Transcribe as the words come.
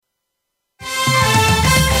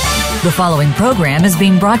The following program is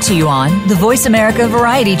being brought to you on the Voice America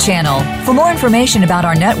Variety Channel. For more information about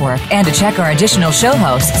our network and to check our additional show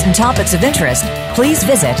hosts and topics of interest, please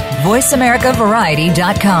visit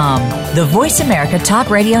voiceamericavariety.com. The Voice America Talk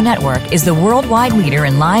Radio Network is the worldwide leader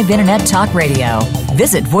in live Internet talk radio.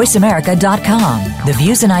 Visit voiceamerica.com. The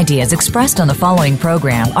views and ideas expressed on the following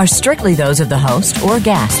program are strictly those of the host or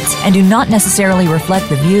guests and do not necessarily reflect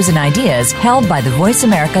the views and ideas held by the Voice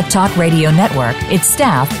America Talk Radio Network, its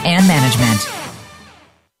staff, and management.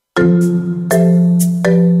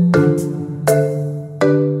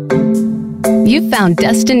 You've found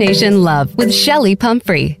Destination Love with Chelli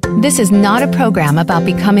Pumphrey. This is not a program about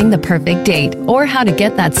becoming the perfect date or how to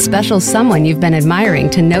get that special someone you've been admiring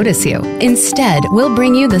to notice you. Instead, we'll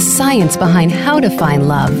bring you the science behind how to find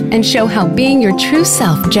love and show how being your true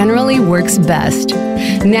self generally works best.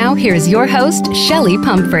 Now, here's your host, Chelli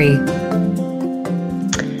Pumphrey.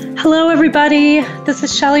 Hello, everybody. This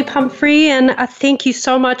is Chelli Pumphrey, and thank you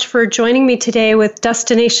so much for joining me today with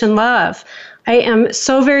Destination Love. I am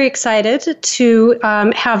so very excited to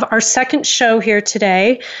have our second show here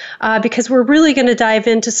today because we're really going to dive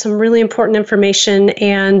into some really important information.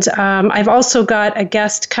 And I've also got a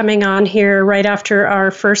guest coming on here right after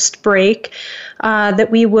our first break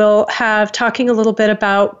that we will have talking a little bit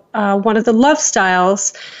about one of the love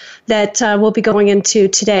styles that we'll be going into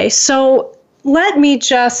today. So let me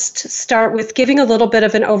just start with giving a little bit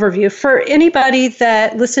of an overview. For anybody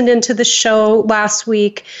that listened into the show last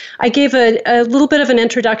week, I gave a little bit of an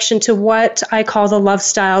introduction to what I call the love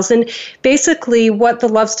styles. And basically what the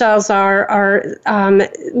love styles are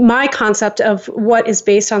my concept of what is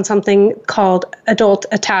based on something called adult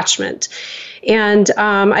attachment. And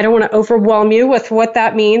I don't want to overwhelm you with what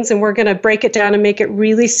that means, and we're going to break it down and make it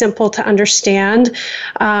really simple to understand.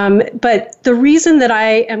 But the reason that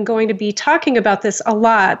I am going to be talking about this a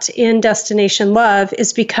lot in Destination Love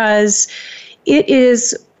is because it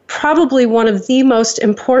is probably one of the most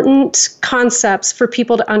important concepts for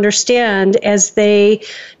people to understand as they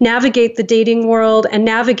navigate the dating world and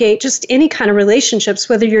navigate just any kind of relationships,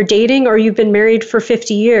 whether you're dating or you've been married for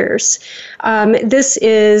 50 years. This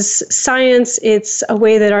is science. It's a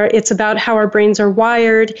way that it's about how our brains are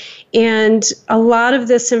wired. And a lot of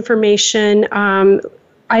this information,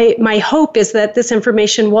 my hope is that this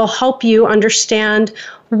information will help you understand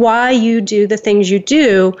why you do the things you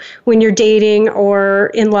do when you're dating or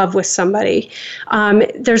in love with somebody.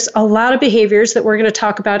 There's a lot of behaviors that we're going to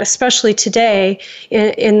talk about, especially today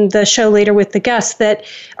in the show later with the guests, that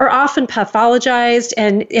are often pathologized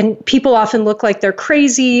and people often look like they're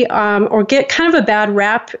crazy or get kind of a bad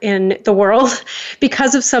rap in the world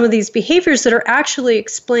because of some of these behaviors that are actually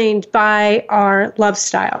explained by our love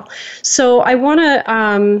style. So I want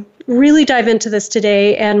to really dive into this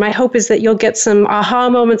today, and my hope is that you'll get some aha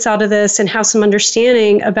moments out of this and have some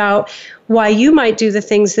understanding about why you might do the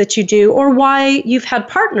things that you do or why you've had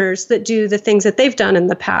partners that do the things that they've done in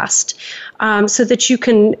the past, so that you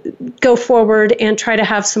can go forward and try to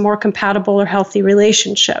have some more compatible or healthy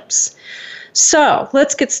relationships. So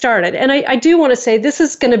let's get started. And I do want to say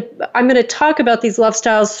I'm going to talk about these love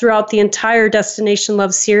styles throughout the entire Destination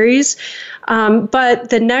Love series. But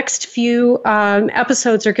the next few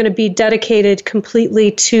episodes are going to be dedicated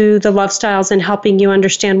completely to the love styles and helping you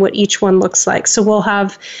understand what each one looks like. So we'll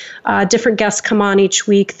have different guests come on each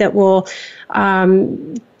week that will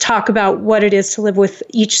talk about what it is to live with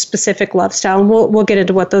each specific love style. And we'll get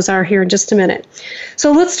into what those are here in just a minute.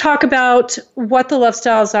 So let's talk about what the love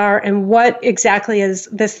styles are and what exactly is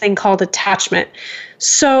this thing called attachment.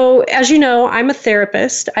 So as you know, I'm a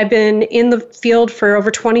therapist. I've been in the field for over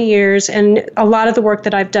 20 years, and a lot of the work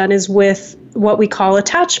that I've done is with what we call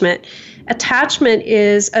attachment. Attachment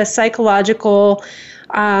is a psychological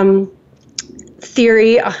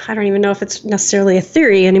theory. I don't even know if it's necessarily a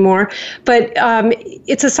theory anymore, but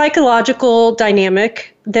it's a psychological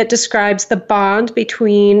dynamic that describes the bond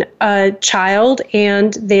between a child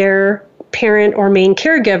and their parent or main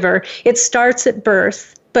caregiver. It starts at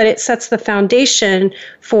birth, but it sets the foundation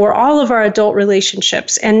for all of our adult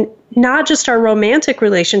relationships, and not just our romantic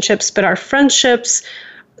relationships, but our friendships,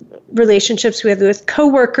 relationships we have with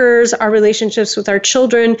coworkers, our relationships with our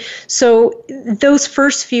children. So those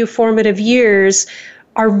first few formative years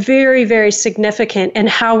are very, very significant in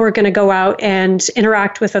how we're going to go out and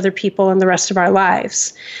interact with other people in the rest of our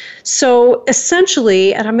lives. So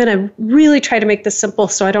essentially, and I'm going to really try to make this simple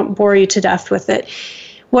so I don't bore you to death with it,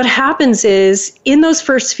 what happens is in those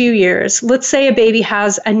first few years, let's say a baby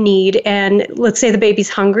has a need, and let's say the baby's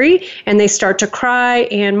hungry and they start to cry,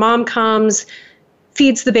 and mom comes,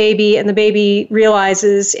 feeds the baby, and the baby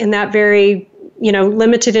realizes in that very,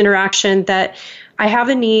 limited interaction that I have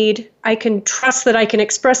a need. I can trust that I can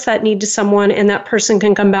express that need to someone and that person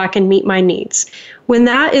can come back and meet my needs. When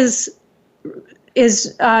that is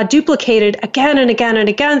duplicated again and again and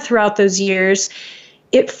again throughout those years,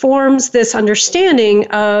 it forms this understanding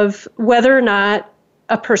of whether or not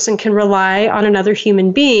a person can rely on another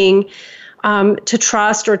human being to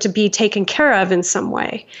trust or to be taken care of in some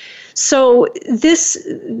way. So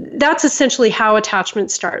that's essentially how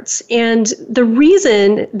attachment starts. And the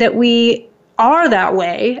reason that we are that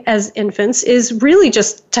way as infants is really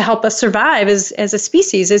just to help us survive as a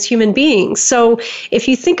species, as human beings. So if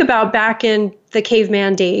you think about back in the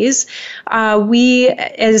caveman days, we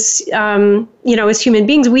as human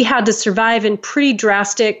beings, we had to survive in pretty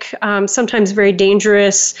drastic, sometimes very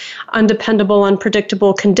dangerous, undependable,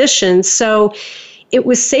 unpredictable conditions. So it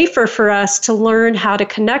was safer for us to learn how to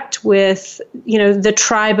connect with, the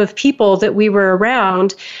tribe of people that we were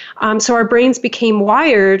around. So our brains became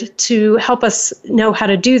wired to help us know how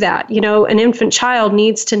to do that. An infant child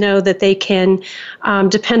needs to know that they can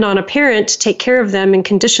depend on a parent to take care of them in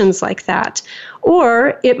conditions like that.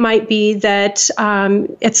 Or it might be that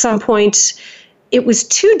at some point it was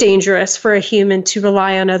too dangerous for a human to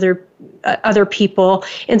rely on other people.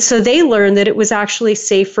 And so they learned that it was actually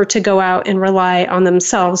safer to go out and rely on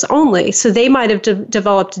themselves only. So they might have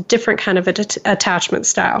developed a different kind of attachment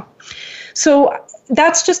style. So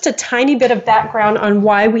that's just a tiny bit of background on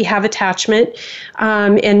why we have attachment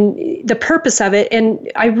and the purpose of it.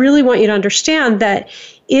 And I really want you to understand that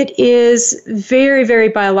it is very, very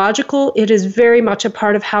biological. It is very much a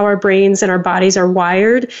part of how our brains and our bodies are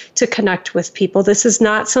wired to connect with people. This is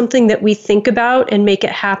not something that we think about and make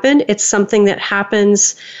it happen. It's something that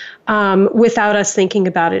happens without us thinking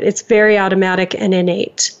about it. It's very automatic and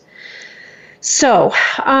innate. So,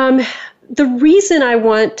 the reason I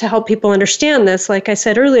want to help people understand this, like I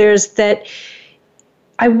said earlier, is that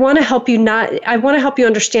I want to help you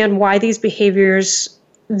understand why these behaviors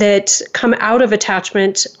that come out of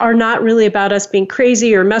attachment are not really about us being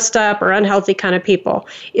crazy or messed up or unhealthy kind of people.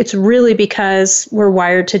 It's really because we're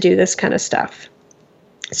wired to do this kind of stuff.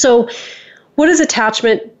 So what does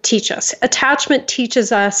attachment teach us? Attachment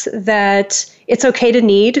teaches us that it's okay to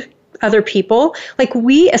need other people. Like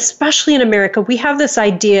we, especially in America, we have this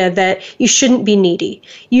idea that you shouldn't be needy.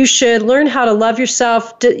 You should learn how to love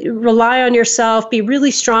yourself, rely on yourself, be really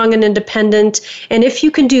strong and independent. And if you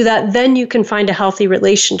can do that, then you can find a healthy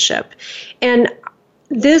relationship. And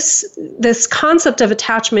this concept of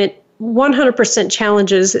attachment 100%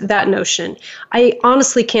 challenges that notion. I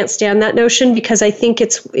honestly can't stand that notion because I think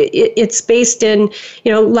it's based in,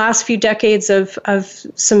 last few decades of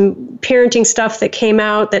some parenting stuff that came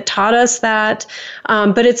out that taught us that,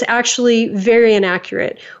 but it's actually very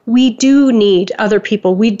inaccurate. We do need other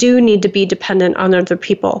people. We do need to be dependent on other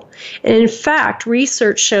people. And in fact,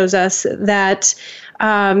 research shows us that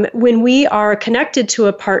when we are connected to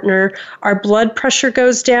a partner, our blood pressure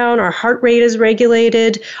goes down, our heart rate is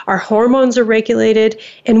regulated, our hormones are regulated,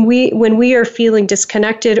 and when we are feeling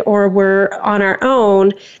disconnected or we're on our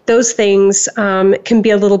own, those things can be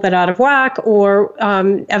a little bit out of whack, or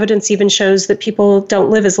evidence even shows that people don't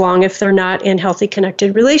live as long if they're not in healthy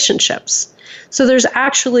connected relationships. So there's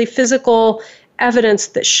actually physical evidence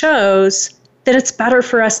that shows that it's better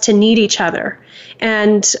for us to need each other.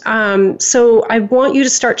 And so I want you to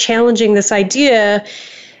start challenging this idea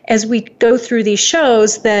as we go through these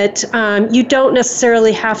shows that you don't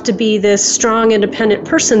necessarily have to be this strong, independent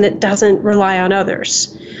person that doesn't rely on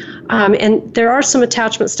others. And there are some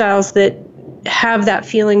attachment styles that have that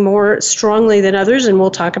feeling more strongly than others, and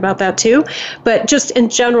we'll talk about that too. But just in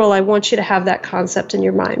general, I want you to have that concept in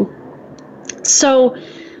your mind. So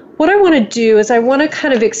what I want to do is I want to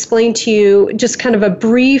kind of explain to you just kind of a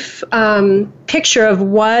brief picture of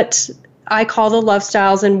what I call the love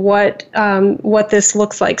styles and what this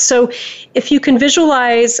looks like. So if you can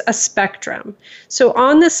visualize a spectrum. So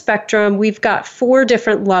on the spectrum, we've got 4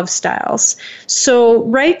 different love styles. So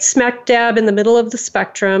right smack dab in the middle of the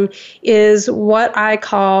spectrum is what I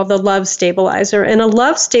call the love stabilizer. And a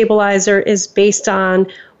love stabilizer is based on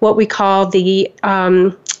what we call the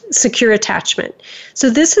secure attachment. So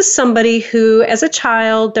this is somebody who, as a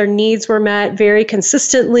child, their needs were met very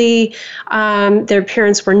consistently. Their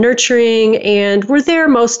parents were nurturing and were there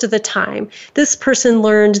most of the time. This person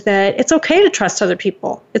learned that it's okay to trust other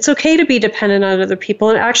people. It's okay to be dependent on other people.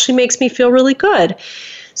 And it actually makes me feel really good.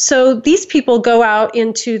 So these people go out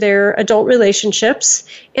into their adult relationships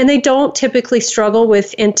and they don't typically struggle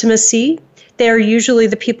with intimacy. They're usually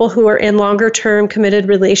the people who are in longer-term committed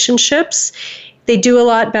relationships. They do a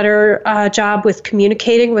lot better job with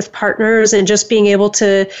communicating with partners and just being able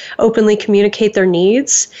to openly communicate their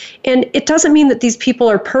needs. And it doesn't mean that these people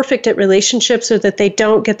are perfect at relationships or that they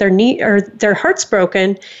don't get their hearts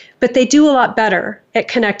broken, but they do a lot better at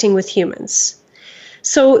connecting with humans.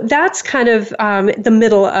 So that's kind of the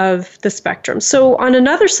middle of the spectrum. So on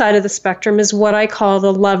another side of the spectrum is what I call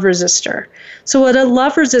the love resistor. So what a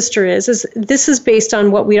love resistor is this is based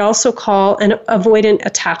on what we also call an avoidant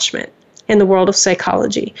attachment in the world of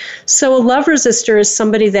psychology. So a love resistor is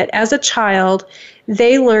somebody that as a child,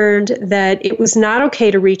 they learned that it was not okay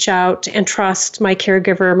to reach out and trust my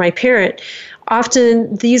caregiver or my parent.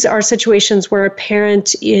 Often these are situations where a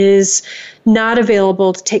parent is not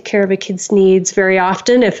available to take care of a kid's needs very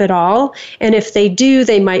often, if at all. And if they do,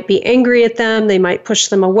 they might be angry at them, they might push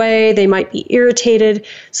them away, they might be irritated.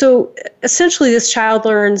 So essentially this child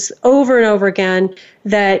learns over and over again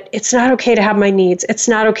that it's not okay to have my needs. It's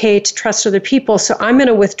not okay to trust other people. So I'm going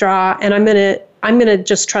to withdraw and I'm going to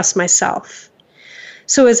just trust myself.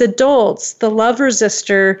 So as adults, the love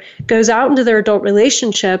resistor goes out into their adult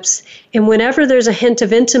relationships, and whenever there's a hint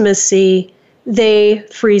of intimacy, they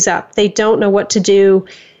freeze up. They don't know what to do.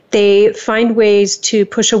 They find ways to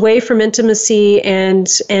push away from intimacy and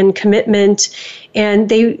commitment. And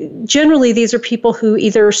these are people who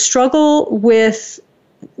either struggle with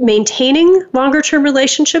maintaining longer-term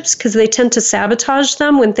relationships because they tend to sabotage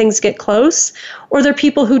them when things get close, or they're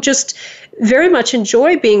people who just very much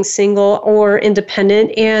enjoy being single or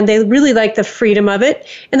independent, and they really like the freedom of it,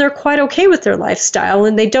 and they're quite okay with their lifestyle,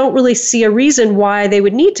 and they don't really see a reason why they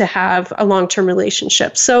would need to have a long-term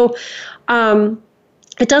relationship. So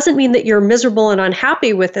it doesn't mean that you're miserable and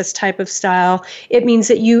unhappy with this type of style. It means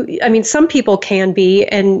that some people can be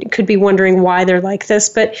and could be wondering why they're like this,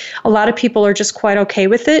 but a lot of people are just quite okay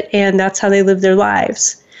with it, and that's how they live their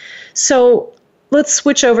lives. So let's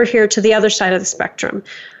switch over here to the other side of the spectrum.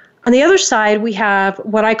 On the other side, we have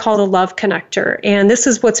what I call the love connector, and this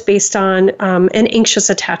is what's based on an anxious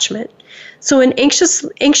attachment. So an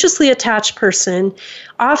anxiously attached person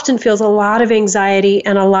often feels a lot of anxiety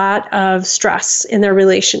and a lot of stress in their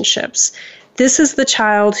relationships. This is the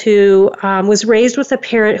child who was raised with a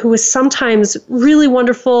parent who was sometimes really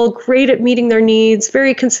wonderful, great at meeting their needs,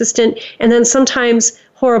 very consistent, and then sometimes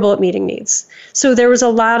horrible at meeting needs. So there was a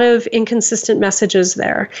lot of inconsistent messages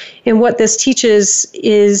there. And what this teaches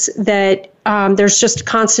is that there's just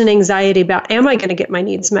constant anxiety about, am I going to get my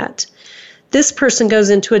needs met? This person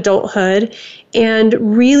goes into adulthood and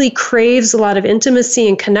really craves a lot of intimacy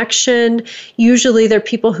and connection. Usually they're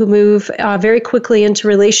people who move very quickly into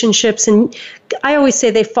relationships. And I always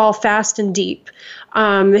say they fall fast and deep.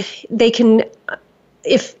 They can,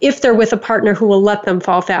 if they're with a partner who will let them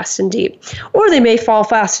fall fast and deep, or they may fall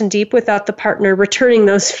fast and deep without the partner returning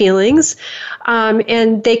those feelings.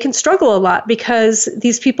 And they can struggle a lot because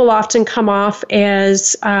these people often come off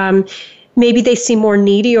as maybe they seem more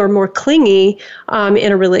needy or more clingy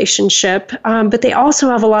in a relationship, but they also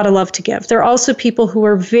have a lot of love to give. They're also people who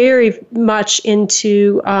are very much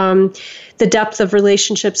into the depth of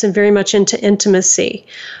relationships and very much into intimacy.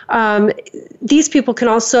 These people can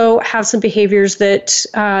also have some behaviors that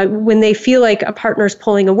when they feel like a partner's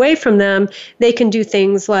pulling away from them, they can do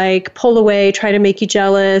things like pull away, try to make you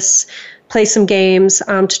jealous, play some games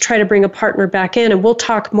to try to bring a partner back in. And we'll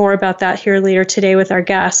talk more about that here later today with our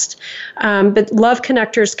guest. But love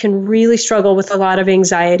connectors can really struggle with a lot of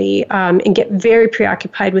anxiety and get very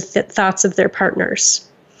preoccupied with the thoughts of their partners.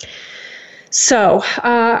 So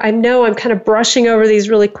I know I'm kind of brushing over these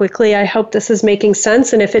really quickly. I hope this is making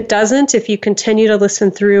sense. And if it doesn't, if you continue to listen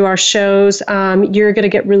through our shows, you're going to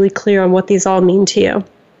get really clear on what these all mean to you.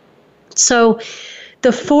 So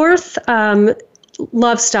the fourth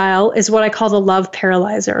love style is what I call the love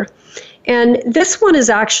paralyzer. And this one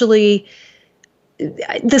is actually,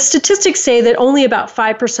 the statistics say that only about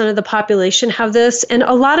 5% of the population have this. And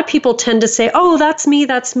a lot of people tend to say, oh, that's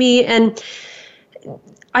me. And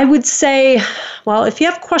I would say, well, if you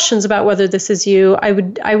have questions about whether this is you,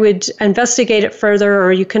 I would investigate it further,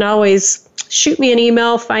 or you can always shoot me an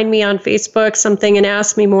email, find me on Facebook, something, and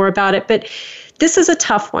ask me more about it. But this is a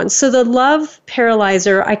tough one. So the love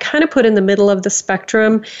paralyzer, I kind of put in the middle of the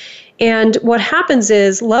spectrum. And what happens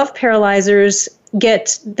is love paralyzers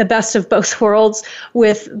get the best of both worlds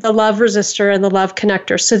with the love resistor and the love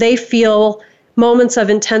connector. So they feel moments of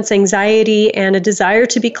intense anxiety and a desire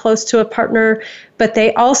to be close to a partner, but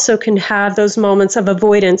they also can have those moments of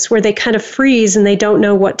avoidance where they kind of freeze and they don't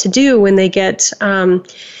know what to do when they get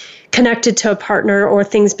connected to a partner or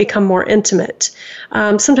things become more intimate.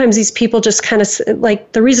 Sometimes these people just kind of,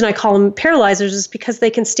 like, the reason I call them paralyzers is because they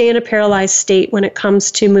can stay in a paralyzed state when it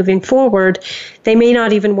comes to moving forward. They may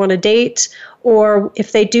not even want to date, or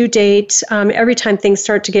if they do date, every time things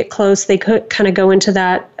start to get close, they could kind of go into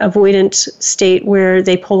that avoidant state where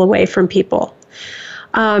they pull away from people.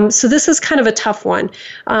 So this is kind of a tough one.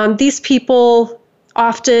 These people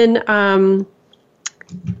often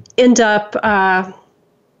end up,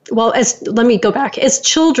 let me go back. As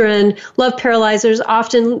children, love paralyzers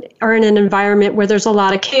often are in an environment where there's a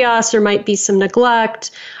lot of chaos. There might be some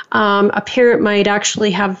neglect. A parent might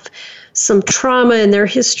actually have some trauma in their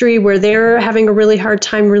history where they're having a really hard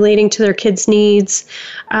time relating to their kids' needs.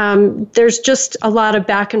 There's just a lot of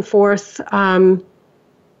back and forth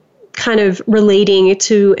kind of relating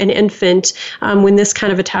to an infant when this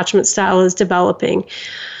kind of attachment style is developing.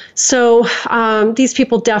 So these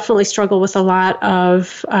people definitely struggle with a lot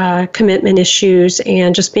of commitment issues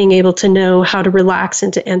and just being able to know how to relax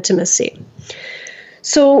into intimacy.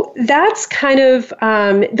 So that's kind of,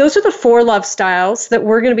 those are the 4 love styles that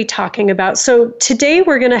we're going to be talking about. So today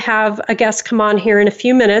we're going to have a guest come on here in a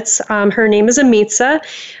few minutes. Her name is Amytza,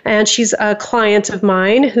 and she's a client of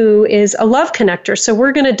mine who is a love connector. So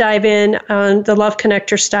we're going to dive in on the love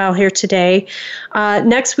connector style here today.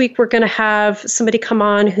 Next week, we're going to have somebody come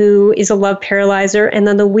on who is a love paralyzer. And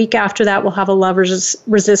then the week after that, we'll have a love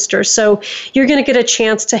resistor. So you're going to get a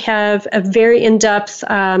chance to have a very in-depth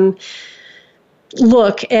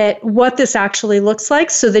look at what this actually looks like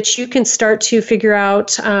so that you can start to figure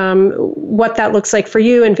out what that looks like for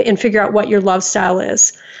you and figure out what your love style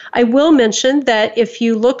is. I will mention that if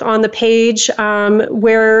you look on the page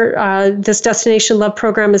where this Destination Love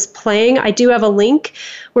program is playing, I do have a link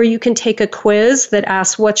where you can take a quiz that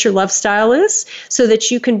asks what your love style is so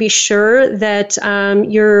that you can be sure that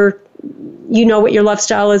you know what your love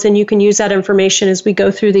style is and you can use that information as we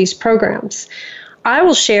go through these programs. I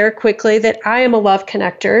will share quickly that I am a love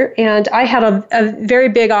connector, and I had a very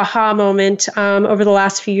big aha moment over the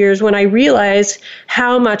last few years when I realized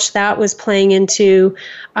how much that was playing into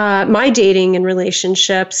my dating and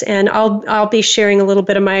relationships. And I'll be sharing a little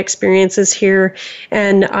bit of my experiences here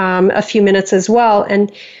in a few minutes as well.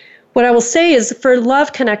 And what I will say is for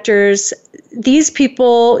love connectors, these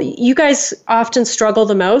people, you guys often struggle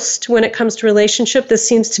the most when it comes to relationship. This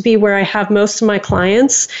seems to be where I have most of my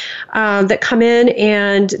clients that come in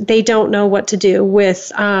and they don't know what to do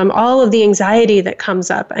with all of the anxiety that comes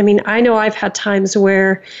up. I mean, I know I've had times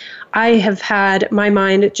where I have had my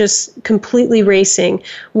mind just completely racing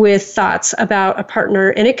with thoughts about a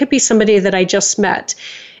partner, and it could be somebody that I just met.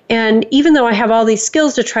 And even though I have all these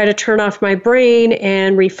skills to try to turn off my brain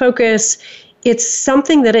and refocus, it's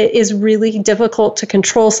something that it is really difficult to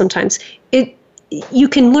control sometimes. You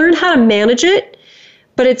can learn how to manage it,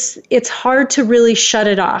 but it's hard to really shut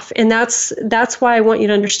it off. And that's why I want you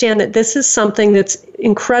to understand that this is something that's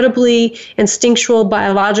incredibly instinctual,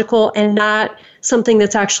 biological, and not something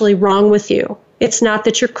that's actually wrong with you. It's not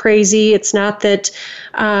that you're crazy. It's not that,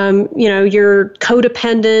 you're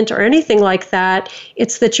codependent or anything like that.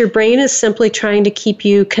 It's that your brain is simply trying to keep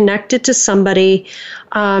you connected to somebody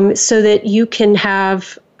so that you can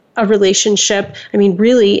have a relationship. I mean,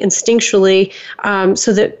 really instinctually,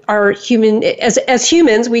 so that as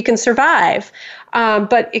humans, we can survive.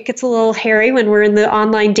 But it gets a little hairy when we're in the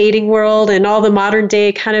online dating world and all the modern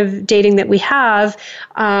day kind of dating that we have,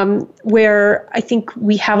 where I think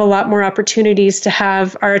we have a lot more opportunities to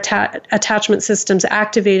have our attachment systems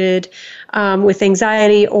activated with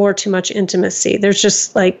anxiety or too much intimacy. There's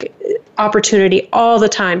just like opportunity all the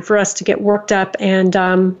time for us to get worked up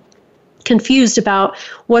and confused about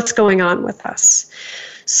what's going on with us.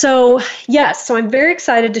 So I'm very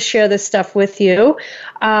excited to share this stuff with you.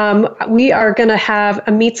 We are going to have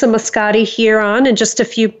Amytza Maskati here on in just a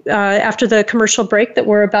few after the commercial break that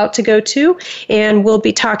we're about to go to, and we'll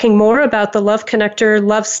be talking more about the Love Connector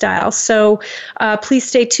love style. So please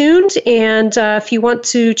stay tuned, and if you want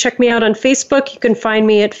to check me out on Facebook, you can find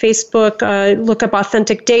me at Facebook. Look up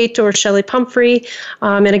Authentic Date or Chelli Pumphrey,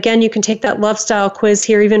 and again, you can take that love style quiz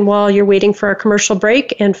here even while you're waiting for our commercial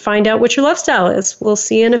break and find out what your love style is. We'll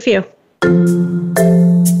see you in a few.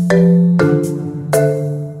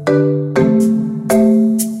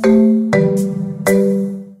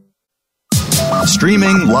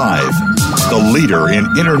 Streaming live, the leader in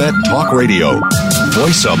Internet Talk Radio,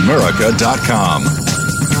 VoiceAmerica.com.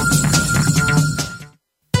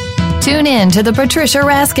 Tune in to the Patricia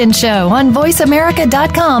Raskin Show on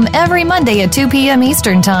VoiceAmerica.com every Monday at 2 p.m.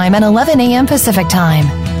 Eastern Time and 11 a.m. Pacific Time.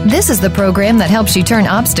 This is the program that helps you turn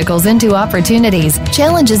obstacles into opportunities,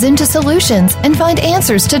 challenges into solutions, and find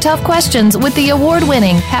answers to tough questions with the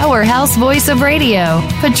award-winning powerhouse voice of radio,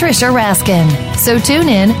 Patricia Raskin. So tune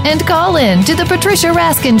in and call in to The Patricia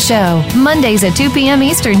Raskin Show, Mondays at 2 p.m.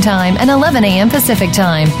 Eastern Time and 11 a.m. Pacific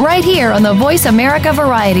Time, right here on the Voice America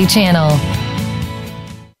Variety Channel.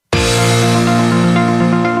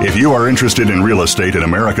 If you are interested in real estate in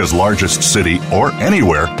America's largest city or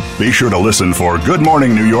anywhere, be sure to listen for Good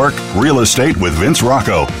Morning New York, Real Estate with Vince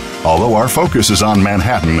Rocco. Although our focus is on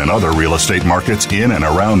Manhattan and other real estate markets in and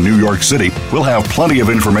around New York City, we'll have plenty of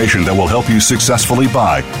information that will help you successfully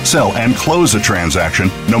buy, sell, and close a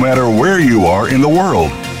transaction no matter where you are in the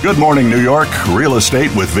world. Good Morning New York, Real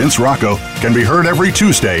Estate with Vince Rocco can be heard every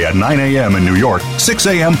Tuesday at 9 a.m. in New York, 6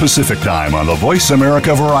 a.m. Pacific Time on the Voice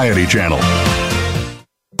America Variety Channel.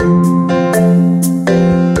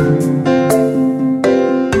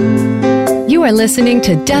 You are listening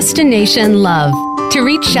to Destination Love. To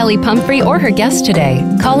reach Chelli Pumphrey or her guest today,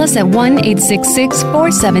 call us at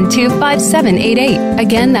 1-866-472-5788.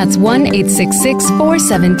 Again, that's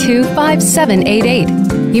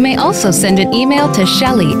 1-866-472-5788. You may also send an email to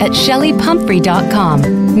Chelli at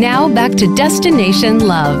chellipumphrey.com. Now back to Destination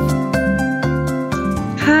Love.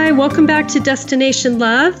 Hi, welcome back to Destination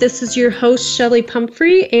Love. This is your host, Chelli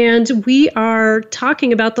Pumphrey, and we are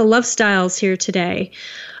talking about the love styles here today.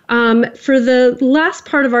 For the last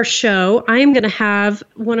part of our show, I am going to have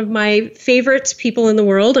one of my favorite people in the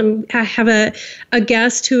world. I have a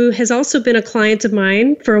guest who has also been a client of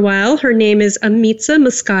mine for a while. Her name is Amytza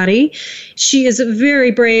Maskati. She is a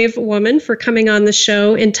very brave woman for coming on the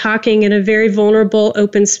show and talking in a very vulnerable,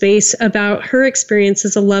 open space about her experience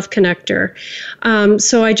as a love connector.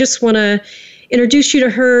 So I just want to introduce you to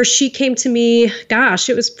her. She came to me,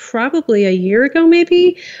 it was probably a year ago,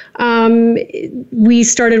 maybe. We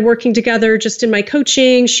started working together just in my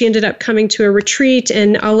coaching. She ended up coming to a retreat,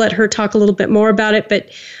 and I'll let her talk a little bit more about it. But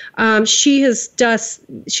she's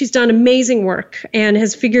done amazing work and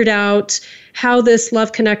has figured out how this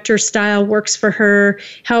love connector style works for her,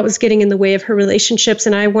 how it was getting in the way of her relationships.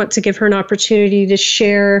 And I want to give her an opportunity to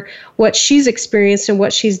share what she's experienced and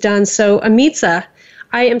what she's done. So Amytza,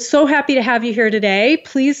 I am so happy to have you here today.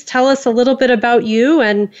 Please tell us a little bit about you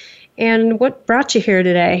and what brought you here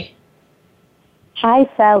today. Hi,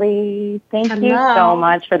 Chelli. Thank you so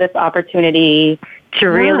much for this opportunity to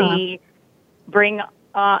really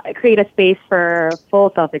create a space for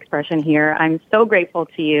full self-expression here. I'm so grateful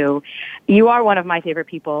to you. You are one of my favorite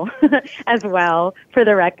people as well, for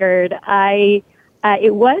the record.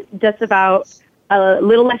 It was just about a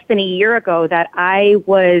little less than a year ago that I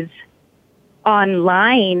was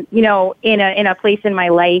online, in a place in my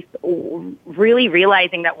life, really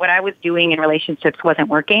realizing that what I was doing in relationships wasn't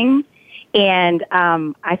working. And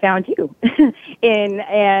I found you.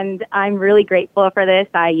 and I'm really grateful for this.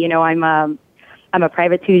 I'm a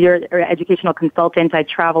private tutor or educational consultant. I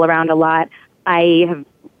travel around a lot. I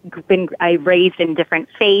raised in different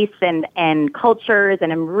faiths and cultures,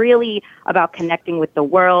 and I'm really about connecting with the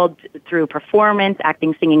world through performance,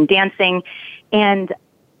 acting, singing, dancing. And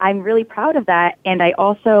I'm really proud of that. And I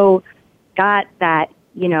also got that,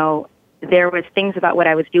 there was things about what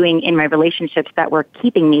I was doing in my relationships that were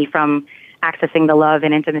keeping me from accessing the love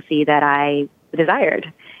and intimacy that I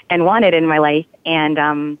desired and wanted in my life. And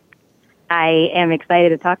I am excited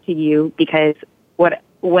to talk to you because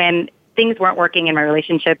when things weren't working in my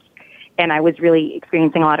relationships and I was really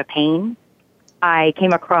experiencing a lot of pain, I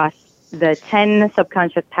came across the 10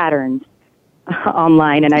 subconscious patterns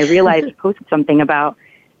online, and I realized I posted something about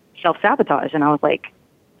self-sabotage, and I was like,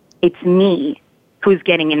 it's me who's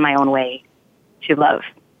getting in my own way to love,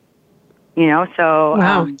 so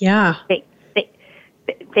wow, yeah.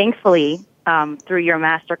 Thankfully, through your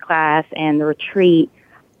masterclass and the retreat,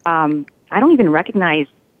 I don't even recognize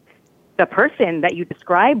the person that you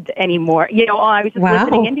described anymore. I was just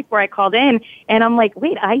listening in before I called in, and I'm like,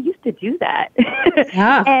 wait, I used to do that.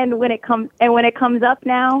 Yeah. and when it comes up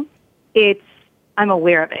now, I'm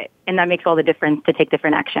aware of it, and that makes all the difference to take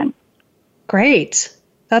different action. Great.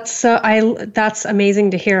 That's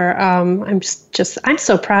amazing to hear. I'm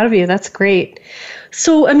so proud of you. That's great.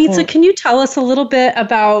 So, Amytza, can you tell us a little bit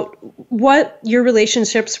about what your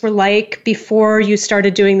relationships were like before you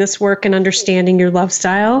started doing this work and understanding your love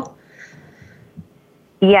style?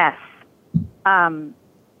 Yes.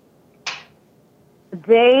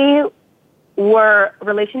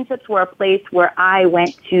 Relationships were a place where I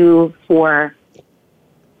went to for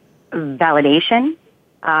validation,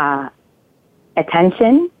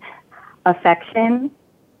 attention, affection,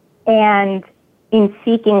 and in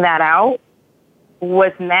seeking that out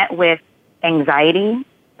was met with anxiety,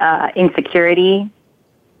 insecurity,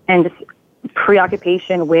 and just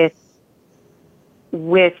preoccupation with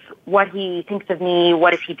what he thinks of me.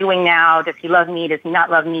 What is he doing now? Does he love me? Does he not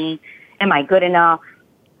love me? Am I good enough?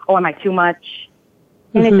 Or am I too much?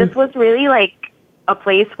 And it just was really like a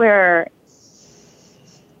place where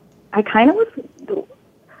I kind of was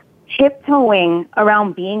tiptoeing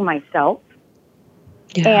around being myself.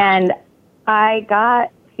 Yeah. And I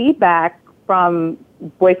got feedback from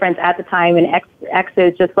boyfriends at the time and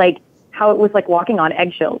exes, just like how it was like walking on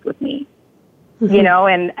eggshells with me, you know,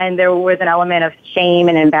 and there was an element of shame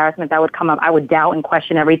and embarrassment that would come up. I would doubt and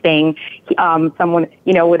question everything. Someone,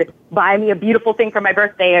 you know, would buy me a beautiful thing for my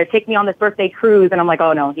birthday or take me on this birthday cruise. And I'm like,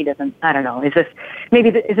 oh no, he doesn't. I don't know. Is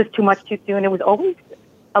this too much too soon? It was always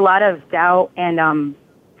a lot of doubt and,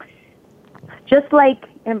 just like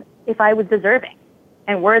if I was deserving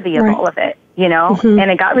and worthy of all of it, you know, and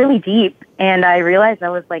it got really deep. And I realized I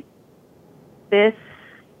was like, this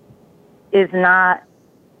is not,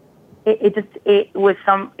 it was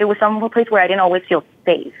some place where I didn't always feel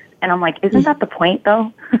safe. And I'm like, isn't that the point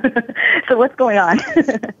though? So what's going on?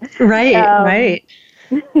 Right.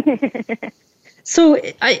 So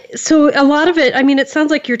a lot of it, I mean, it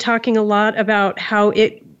sounds like you're talking a lot about how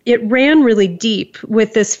it ran really deep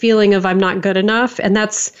with this feeling of I'm not good enough. And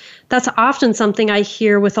that's often something I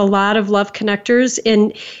hear with a lot of love connectors.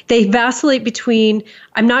 And they vacillate between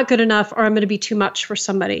I'm not good enough or I'm going to be too much for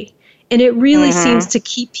somebody. And it really seems to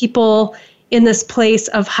keep people in this place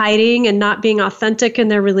of hiding and not being authentic in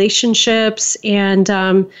their relationships. And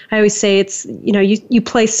I always say it's, you know, you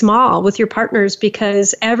play small with your partners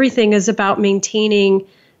because everything is about maintaining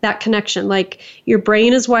that connection. Like your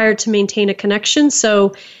brain is wired to maintain a connection.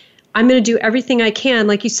 So I'm going to do everything I can,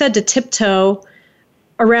 like you said, to tiptoe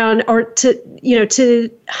around or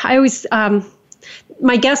I always,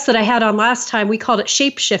 my guest that I had on last time, we called it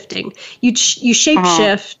shape shifting. You shape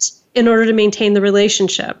shift in order to maintain the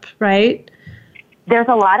relationship, right? There's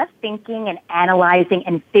a lot of thinking and analyzing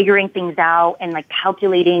and figuring things out and like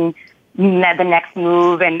calculating the next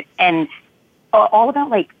move and all about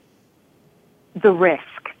like the risk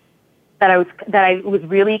that I was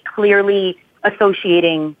really clearly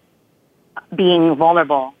associating being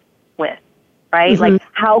vulnerable with, right? Like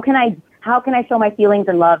how can I show my feelings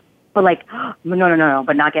and love, but like no,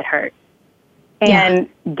 but not get hurt. And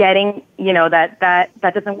getting, you know, that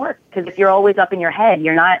doesn't work because if you're always up in your head,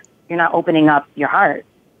 you're not opening up your heart.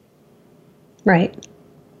 Right.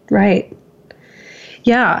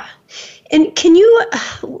 Yeah. And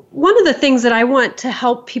one of the things that I want to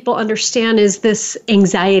help people understand is this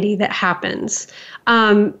anxiety that happens.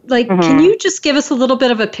 Can you just give us a little bit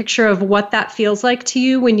of a picture of what that feels like to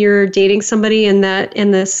you when you're dating somebody and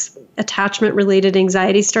this attachment related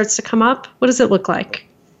anxiety starts to come up? What does it look like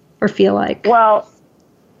or feel like? Well,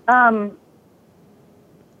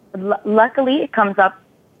 luckily it comes up.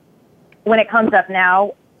 When it comes up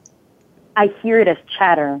now, I hear it as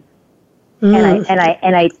chatter, and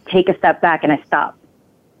I take a step back and I stop,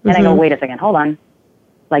 and I go, wait a second, hold on,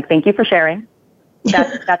 like thank you for sharing.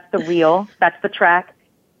 That's the real, that's the track.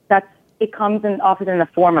 It comes and often in the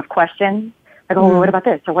form of questions. I go, well, what about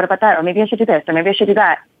this or what about that, or maybe I should do this or maybe I should do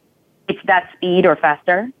that. It's that speed or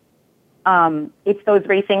faster. It's those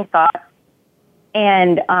racing thoughts,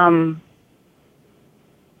 and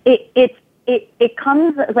it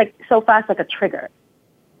comes like so fast, like a trigger,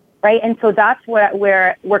 right? And so that's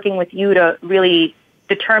where working with you to really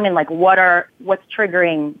determine like what's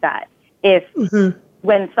triggering that. If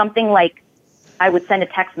when something like I would send a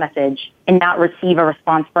text message and not receive a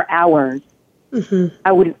response for hours,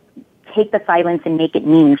 I would take the silence and make it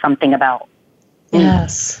mean something about me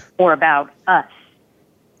or about us,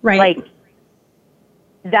 right? Like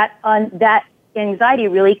that anxiety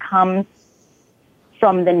really comes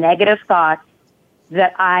from the negative thoughts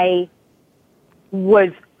that I was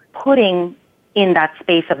putting in that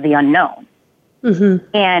space of the unknown.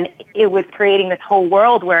 And it was creating this whole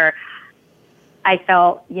world where I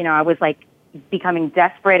felt, you know, I was like becoming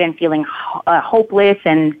desperate and feeling hopeless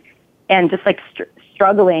and just like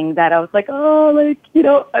struggling, that I was like, oh, like, you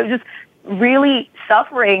know, I was just really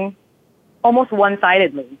suffering almost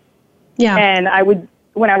one-sidedly. Yeah. And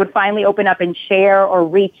when I would finally open up and share or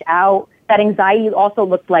reach out, that anxiety also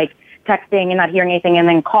looked like texting and not hearing anything, and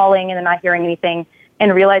then calling and then not hearing anything,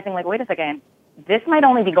 and realizing like, wait a second, this might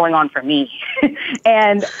only be going on for me.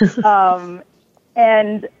 and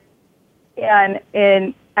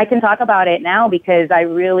I can talk about it now because I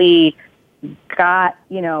really got,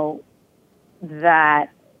 you know,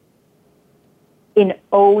 that in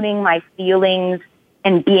owning my feelings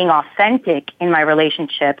and being authentic in my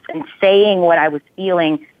relationships and saying what I was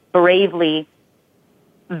feeling bravely,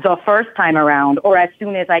 the first time around, or as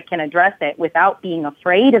soon as I can address it without being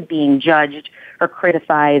afraid of being judged or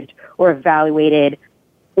criticized or evaluated,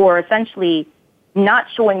 or essentially not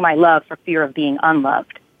showing my love for fear of being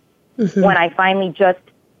unloved. Mm-hmm. When I finally just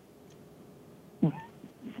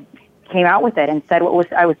came out with it and said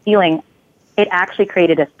what I was feeling, it actually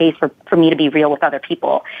created a space for me to be real with other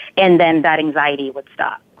people. And then that anxiety would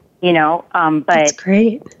stop, but that's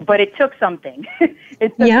great. But it took something.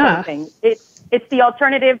 It took something. It's the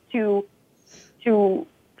alternative to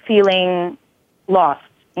feeling lost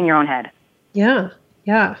in your own head. Yeah.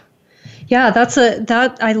 I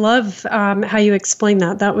love how you explained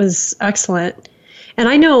that. That was excellent. And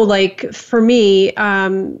I know, like, for me,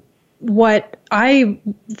 what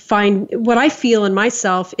I feel in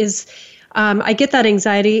myself is I get that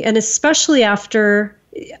anxiety, and especially after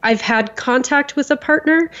I've had contact with a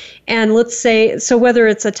partner, and let's say, so whether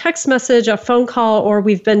it's a text message, a phone call, or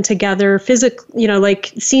we've been together physically,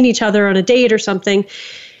 like seen each other on a date or something,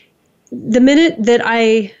 the minute that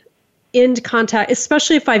I end contact,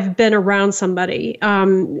 especially if I've been around somebody,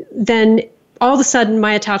 then all of a sudden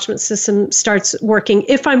my attachment system starts working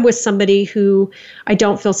if I'm with somebody who I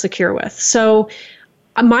don't feel secure with. So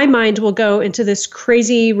my mind will go into this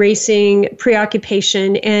crazy racing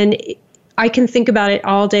preoccupation, and I can think about it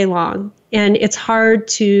all day long. And it's hard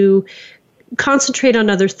to concentrate on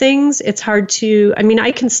other things. It's hard to,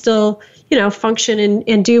 I can still, function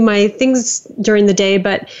and do my things during the day,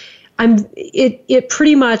 but it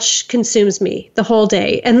pretty much consumes me the whole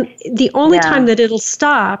day. And the only time that it'll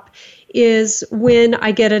stop is when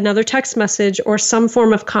I get another text message or some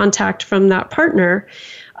form of contact from that partner.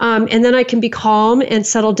 And then I can be calm and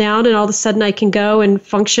settle down, and all of a sudden I can go and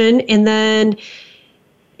function, and then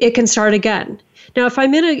it can start again. Now, if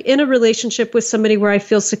I'm in a relationship with somebody where I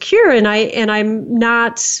feel secure and I'm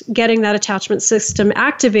not getting that attachment system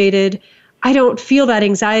activated, I don't feel that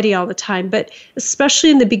anxiety all the time. But especially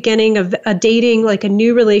in the beginning of a dating, like a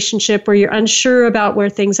new relationship where you're unsure about where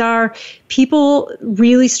things are, people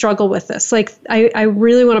really struggle with this. Like, I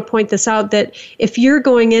really want to point this out, that if you're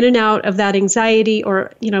going in and out of that anxiety,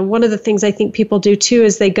 or, one of the things I think people do too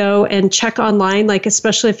is they go and check online, like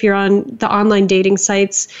especially if you're on the online dating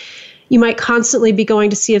sites, you might constantly be going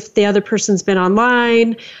to see if the other person's been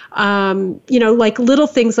online, like little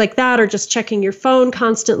things like that, or just checking your phone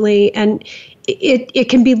constantly. And it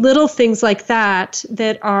can be little things like that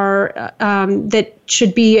are, that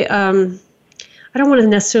should be, I don't want to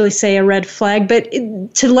necessarily say a red flag, but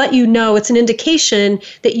to let you know, it's an indication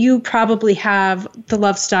that you probably have the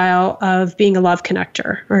love style of being a love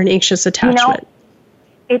connector or an anxious attachment.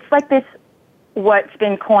 It's like this, what's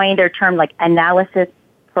been coined or termed like analysis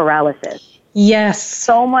paralysis. Yes.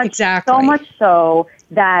 So much, exactly. So much so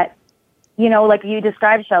that, like you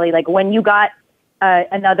described, Chelli, like when you got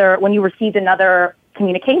when you received another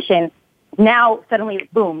communication, now suddenly,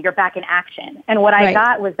 boom, you're back in action. And what I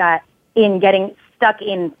got was that in getting stuck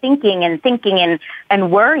in thinking and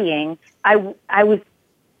worrying, I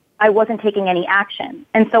wasn't taking any action.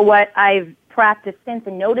 And so what I've practiced since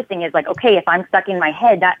and noticing is like, okay, if I'm stuck in my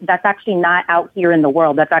head, that's actually not out here in the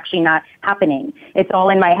world. That's actually not happening. It's all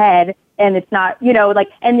in my head, and it's not,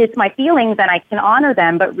 and it's my feelings, and I can honor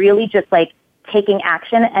them, but really just like taking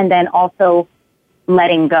action, and then also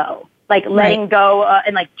letting go, letting go,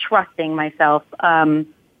 and like trusting myself,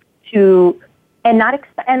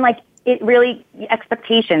 it really,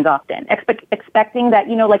 expectations often, expecting that,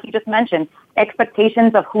 like you just mentioned,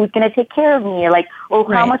 expectations of who's going to take care of me, like,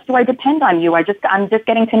 how much do I depend on you? I'm just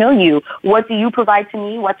getting to know you. What do you provide to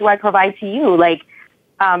me? What do I provide to you? Like,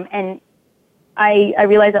 and I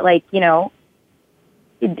realize that, like,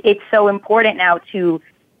 it's so important now to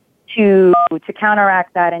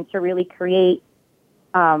counteract that and to really create,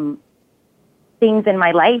 things in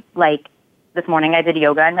my life, like, this morning I did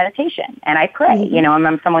yoga and meditation, and I pray. Mm-hmm.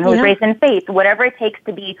 I'm someone who's raised in faith. Whatever it takes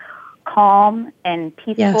to be calm and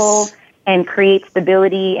peaceful and create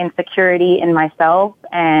stability and security in myself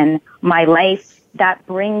and my life, that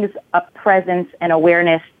brings a presence and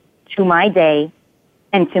awareness to my day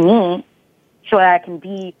and to me, so that I can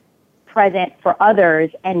be present for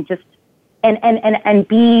others and just and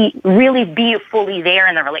be fully there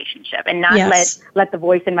in the relationship, and not let the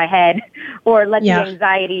voice in my head or let the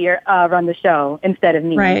anxiety run the show instead of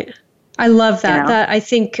me. Right. I love that. That I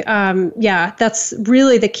think, that's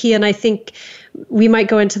really the key. And I think we might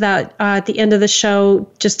go into that at the end of the show,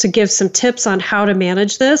 just to give some tips on how to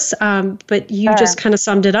manage this. But you just kind of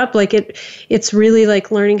summed it up. Like it's really like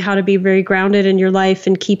learning how to be very grounded in your life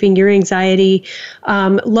and keeping your anxiety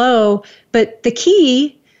low. But the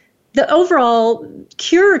key the overall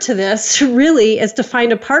cure to this really is to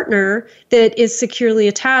find a partner that is securely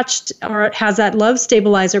attached or has that love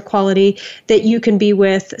stabilizer quality that you can be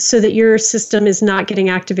with so that your system is not getting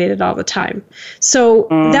activated all the time. So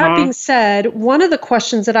that being said, one of the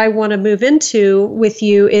questions that I want to move into with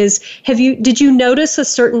you is, did you notice a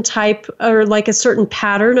certain type or like a certain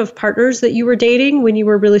pattern of partners that you were dating when you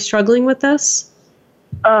were really struggling with this?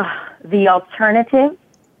 The alternative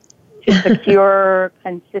to secure,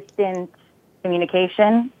 consistent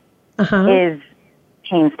communication is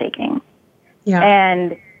painstaking. Yeah.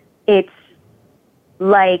 And it's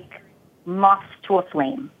like moths to a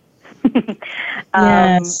flame.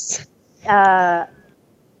 Yes.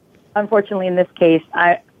 Unfortunately, in this case,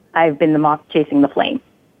 I've been the moth chasing the flame.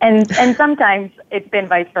 And sometimes it's been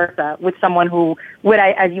vice versa with someone who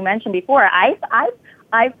as you mentioned before,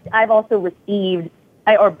 I've also received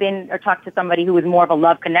or talked to somebody who was more of a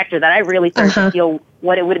love connector that I really started to feel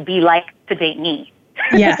what it would be like to date me.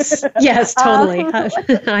 Yes, totally.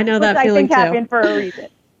 I know that feeling too. I think happened for a reason.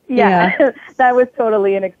 Yeah. That was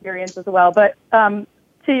totally an experience as well. But to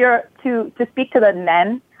speak to the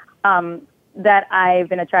men that I've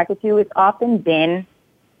been attracted to, it's often been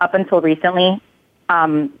up until recently.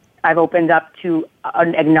 I've opened up to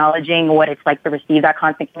acknowledging what it's like to receive that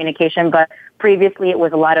constant communication. But previously, it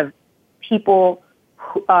was a lot of people.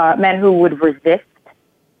 Men who would resist,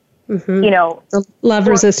 love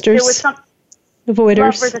resistors. There was some avoiders.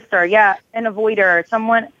 Love resistor, yeah, an avoider,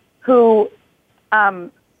 someone who, there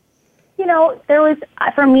was,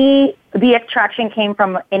 for me, the attraction came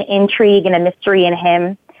from an intrigue and a mystery in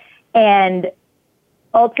him, and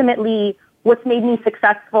ultimately, what's made me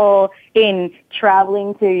successful in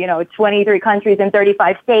traveling to 23 countries and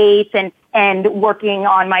 35 states and working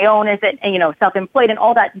on my own as self-employed and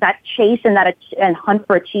all that chase and hunt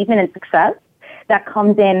for achievement and success that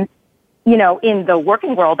comes in the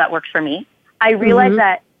working world that works for me. I realized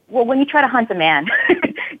that, well, when you try to hunt a man,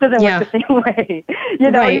 it doesn't work the same way. You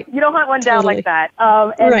don't hunt one down like that.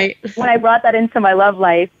 When I brought that into my love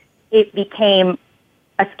life, it became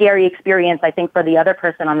a scary experience, I think, for the other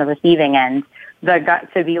person on the receiving end.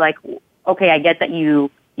 Got to be like, okay, I get that you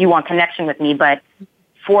want connection with me, but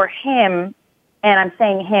for him, and I'm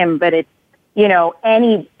saying him, but it's,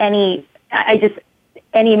 any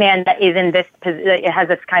man that is in this, has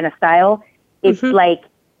this kind of style, it's like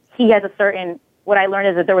he has what I learned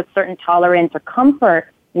is that there was certain tolerance or comfort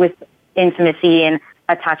with intimacy and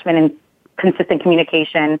attachment and consistent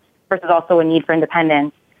communication versus also a need for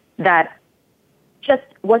independence that just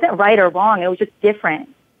wasn't right or wrong. It was just different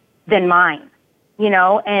than mine,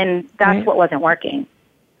 and that's what wasn't working.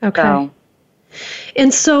 Okay. So.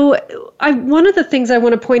 And so one of the things I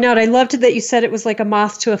want to point out, I loved that you said it was like a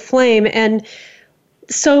moth to a flame. And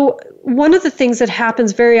so one of the things that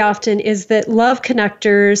happens very often is that love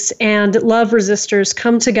connectors and love resistors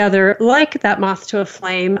come together like that moth to a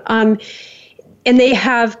flame. And they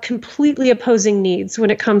have completely opposing needs when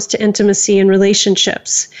it comes to intimacy and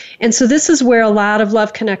relationships. And so this is where a lot of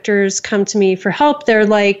love connectors come to me for help. They're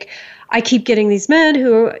like, I keep getting these men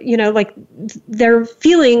who, they're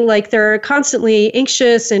feeling like they're constantly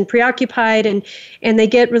anxious and preoccupied, and they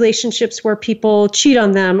get relationships where people cheat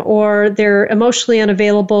on them, or they're emotionally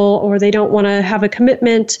unavailable, or they don't want to have a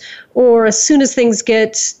commitment, or as soon as things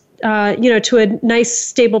get to a nice,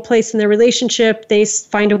 stable place in their relationship, they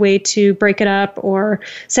find a way to break it up or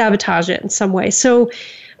sabotage it in some way. So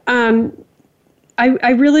I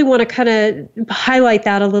really want to kind of highlight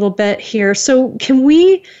that a little bit here. So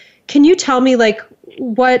can you tell me like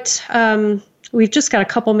what, we've just got a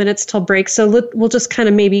couple minutes till break, so we'll just kind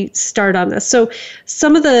of maybe start on this. So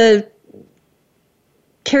some of the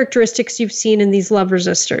characteristics you've seen in these love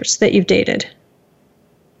resistors that you've dated.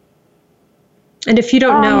 And if you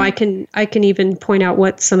don't know, I can even point out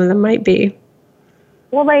what some of them might be.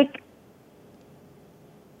 Well, like,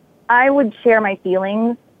 I would share my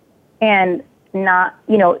feelings and not,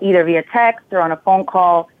 either via text or on a phone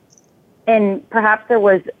call. And perhaps there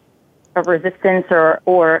was a resistance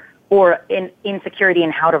or an insecurity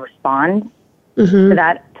in how to respond to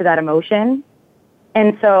that emotion.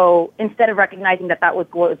 And so instead of recognizing that was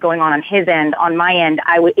what was going on his end, on my end,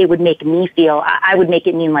 it would make me feel, I would make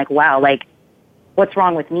it mean like, wow, like, what's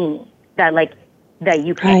wrong with me that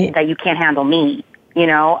you can't handle me,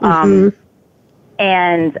 and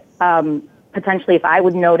potentially if I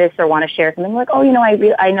would notice or want to share something like, oh,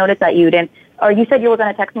 I noticed that you didn't, or you said you were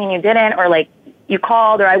going to text me and you didn't, or like you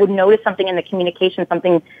called, or I would notice something in the communication,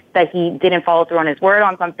 something that he didn't follow through on his word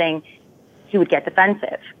on something, he would get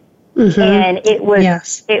defensive. And it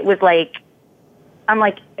was like, I'm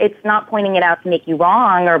like, it's not pointing it out to make you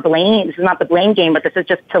wrong or blame. This is not the blame game, but this is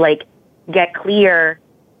just to like get clear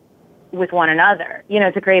with one another,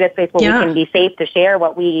 to create a space where we can be safe to share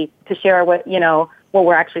what we're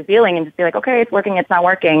actually feeling, and just be like, okay, it's working, it's not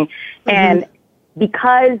working. Mm-hmm. And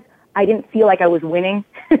because I didn't feel like I was winning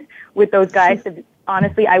with those guys,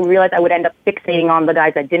 honestly, I realized I would end up fixating on the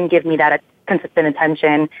guys that didn't give me that consistent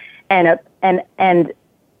attention. And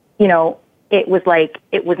it was like,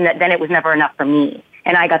 it was never enough for me.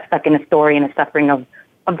 And I got stuck in a story and a suffering of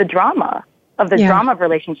the drama of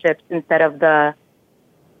relationships instead of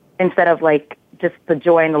like just the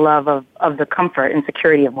joy and the love of the comfort and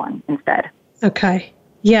security of one instead. Okay.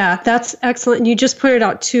 Yeah, that's excellent. And you just pointed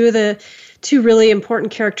out two really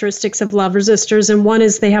important characteristics of love resistors. And one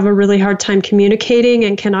is they have a really hard time communicating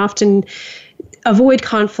and can often avoid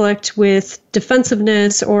conflict with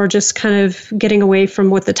defensiveness or just kind of getting away from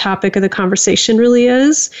what the topic of the conversation really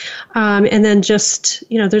is. And then just,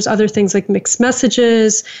 there's other things like mixed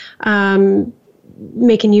messages,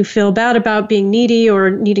 making you feel bad about being needy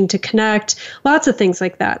or needing to connect, lots of things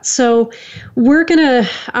like that. So we're gonna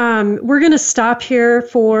stop here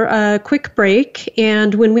for a quick break,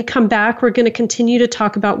 and when we come back, we're gonna continue to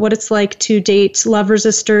talk about what it's like to date love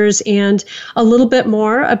resistors and a little bit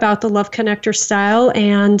more about the love connector style.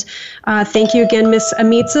 And thank you again, Miss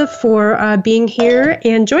Amytza, for being here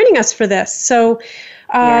and joining us for this. So.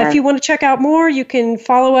 If you want to check out more, you can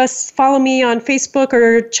follow me on Facebook,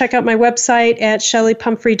 or check out my website at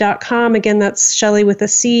ChelliPumphrey.com. Again, that's Chelli with a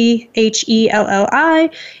C,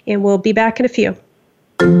 Helli, and we'll be back in a few.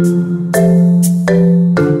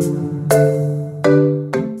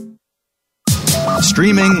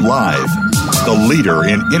 Streaming live, the leader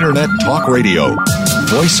in Internet talk radio,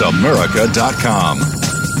 VoiceAmerica.com.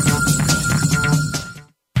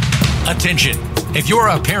 Attention. If you're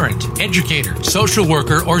a parent, educator, social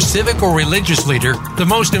worker, or civic or religious leader, the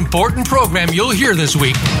most important program you'll hear this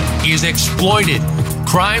week is Exploited: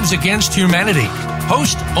 Crimes Against Humanity.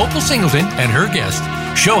 Host Opal Singleton and her guest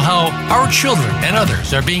show how our children and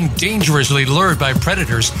others are being dangerously lured by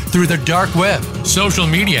predators through the dark web, social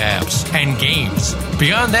media apps, and games.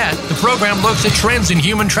 Beyond that, the program looks at trends in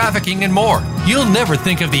human trafficking and more. You'll never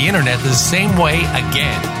think of the internet the same way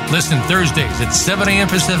again. Listen Thursdays at 7 a.m.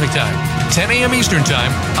 Pacific Time, 10 a.m. Eastern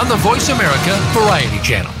Time on the Voice America Variety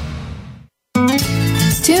Channel.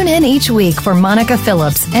 Tune in each week for Monica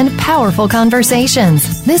Phillips and Powerful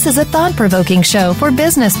Conversations. This is a thought-provoking show for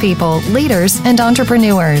business people, leaders, and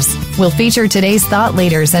entrepreneurs. We'll feature today's thought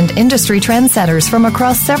leaders and industry trendsetters from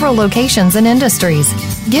across several locations and industries.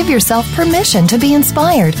 Give yourself permission to be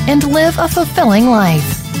inspired and live a fulfilling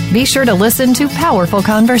life. Be sure to listen to Powerful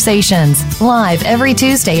Conversations, live every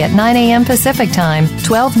Tuesday at 9 a.m. Pacific Time,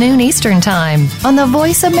 12 noon Eastern Time, on the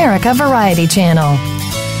Voice America Variety Channel.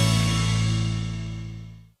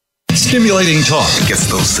 Stimulating talk gets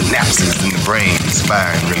those synapses in the brain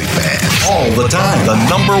firing really fast. all the time. The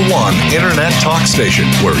 #1 Internet talk station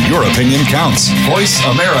where your opinion counts.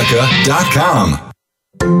 VoiceAmerica.com.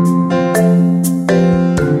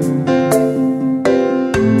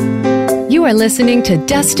 You are listening to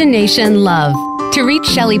Destination Love. To reach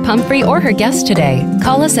Chelli Pumphrey or her guest today,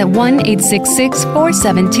 call us at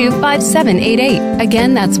 1-866-472-5788.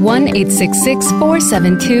 Again, that's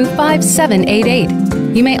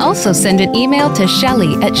 1-866-472-5788. You may also send an email to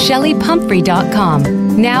Chelli at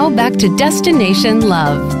ChelliPumphrey.com. Now back to Destination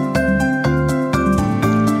Love.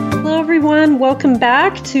 Everyone, welcome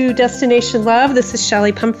back to Destination Love. This is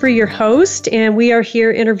Chelli Pumphrey, your host, and we are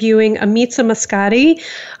here interviewing Amytza Maskati,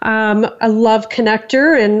 a love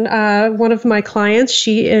connector and one of my clients.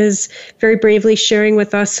 She is very bravely sharing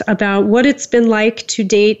with us about what it's been like to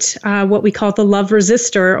date what we call the love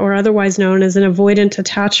resistor, or otherwise known as an avoidant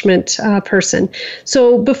attachment person.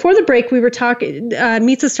 So before the break, we were talking,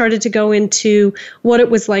 Amytza started to go into what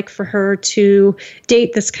it was like for her to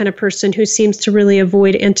date this kind of person who seems to really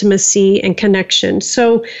avoid intimacy and connection.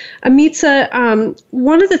 So, Amytza,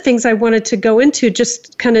 one of the things I wanted to go into,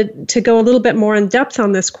 just kind of to go a little bit more in depth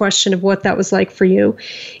on this question of what that was like for you,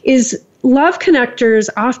 is love connectors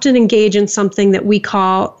often engage in something that we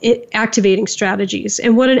call activating strategies.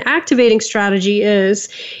 And what an activating strategy is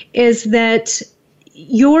that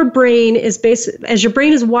your brain is as your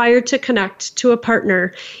brain is wired to connect to a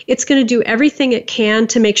partner, it's going to do everything it can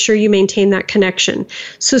to make sure you maintain that connection.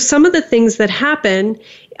 So some of the things that happen,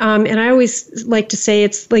 and I always like to say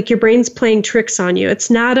it's like your brain's playing tricks on you. It's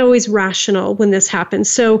not always rational when this happens.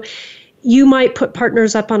 So you might put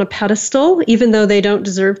partners up on a pedestal, even though they don't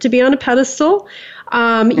deserve to be on a pedestal.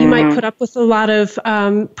 You might put up with a lot of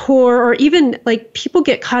poor, or even like people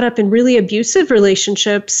get caught up in really abusive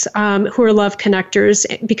relationships who are love connectors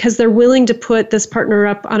because they're willing to put this partner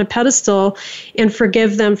up on a pedestal and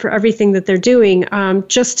forgive them for everything that they're doing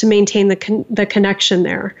just to maintain the connection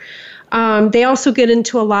there. They also get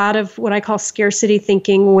into a lot of what I call scarcity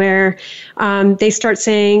thinking, where they start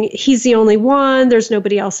saying, he's the only one, there's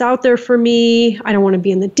nobody else out there for me, I don't want to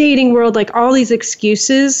be in the dating world, like all these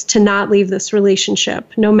excuses to not leave this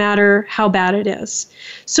relationship, no matter how bad it is.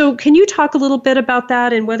 So can you talk a little bit about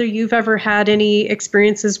that and whether you've ever had any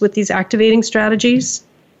experiences with these activating strategies?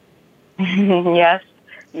 Yes,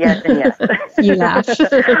 and yes. You laugh.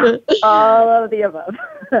 All of the above.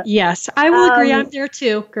 Yes, I will agree. I'm there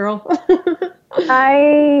too, girl.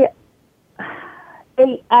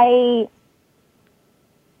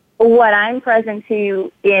 What I'm present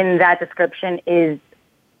to in that description is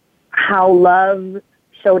how love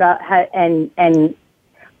showed up and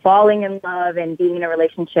falling in love and being in a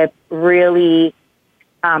relationship really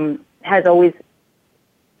has always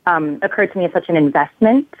occurred to me as such an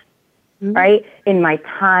investment, right? In my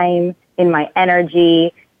time, in my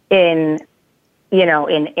energy, in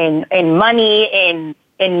money, in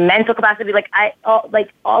mental capacity. A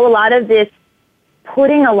lot of this,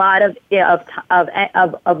 putting a lot of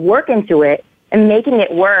work into it and making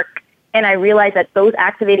it work. And I realize that those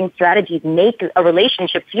activating strategies make a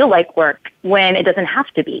relationship feel like work when it doesn't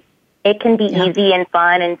have to be. It can be easy and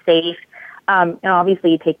fun and safe. And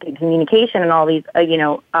obviously you take communication and all these,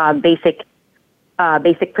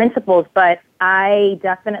 basic principles. But I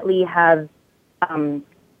definitely have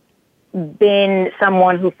been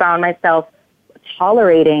someone who found myself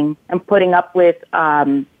tolerating and putting up with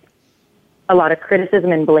a lot of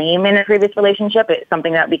criticism and blame in a previous relationship. It's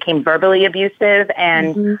something that became verbally abusive,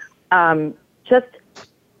 and just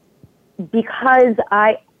because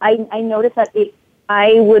I noticed that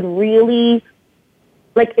I would really,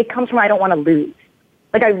 it comes from I don't want to lose.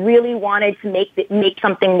 I really wanted to make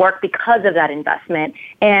something work because of that investment.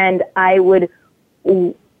 And I would,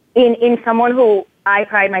 in someone who I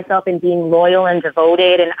pride myself in being loyal and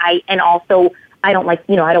devoted, and also I don't I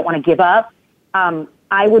don't want to give up.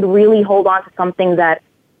 I would really hold on to something that,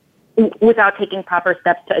 without taking proper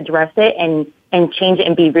steps to address it and change it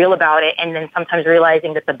and be real about it, and then sometimes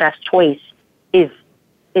realizing that the best choice is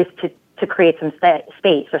to create some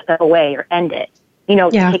space or step away or end it, to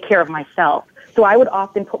take care of myself. So I would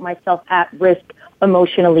often put myself at risk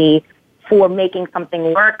emotionally for making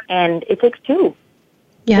something work, and it takes two.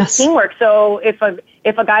 Yes. It's teamwork. So if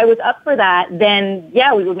a guy was up for that, then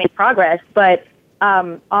we would make progress. But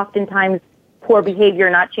oftentimes poor behavior,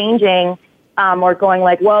 not changing, or going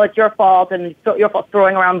it's your fault, and your fault,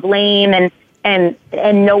 throwing around blame and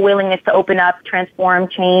no willingness to open up, transform,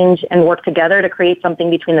 change, and work together to create something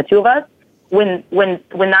between the two of us. When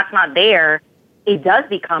that's not there, it does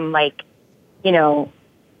become I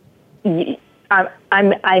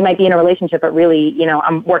might be in a relationship, but really,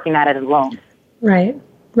 I'm working at it alone. Right.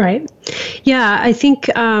 Yeah, I think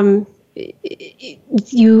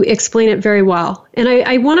you explain it very well. And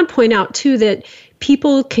I want to point out, too, that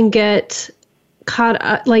people can get caught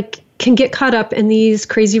up in these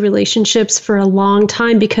crazy relationships for a long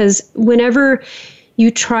time, because whenever you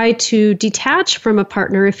try to detach from a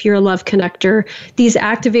partner, if you're a love connector, these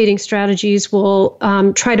activating strategies will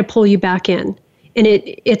try to pull you back in. And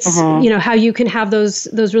it's how you can have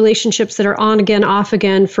those relationships that are on again, off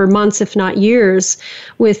again for months, if not years,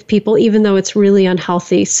 with people, even though it's really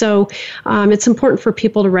unhealthy. So it's important for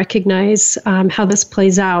people to recognize how this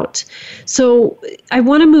plays out. So I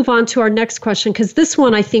want to move on to our next question, because this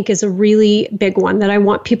one I think is a really big one that I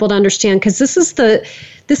want people to understand, because this is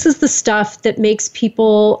the stuff that makes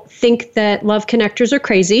people think that love connectors are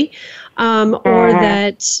crazy. Or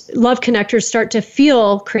that love connectors start to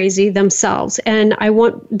feel crazy themselves. And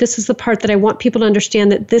this is the part that I want people to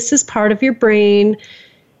understand, that this is part of your brain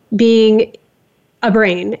being a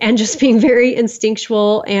brain and just being very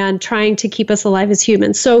instinctual and trying to keep us alive as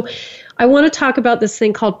humans. So I want to talk about this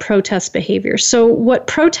thing called protest behavior. So what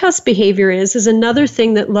protest behavior is another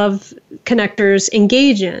thing that love connectors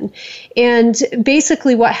engage in. And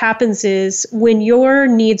basically what happens is, when your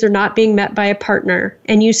needs are not being met by a partner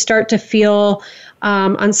and you start to feel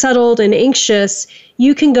unsettled and anxious,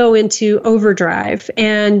 you can go into overdrive.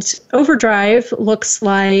 And overdrive looks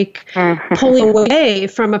like pulling away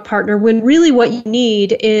from a partner, when really what you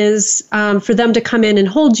need is for them to come in and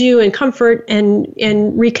hold you and comfort and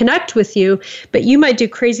reconnect with you. But you might do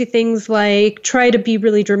crazy things like try to be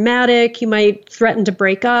really dramatic. You might threaten to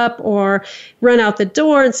break up or run out the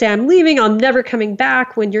door and say, I'm leaving, I'm never coming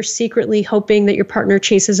back, when you're secretly hoping that your partner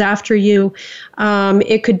chases after you.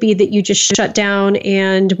 It could be that you just shut down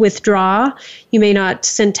and withdraw. You may not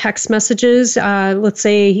send text messages. Let's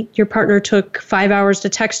say your partner took 5 hours to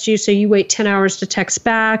text you, so you wait 10 hours to text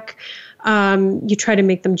back. You try to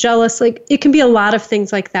make them jealous. Like, it can be a lot of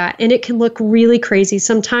things like that. And it can look really crazy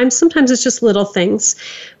sometimes. Sometimes it's just little things.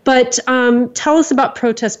 But tell us about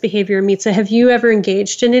protest behavior, Amytza. Have you ever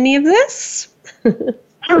engaged in any of this?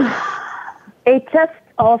 It just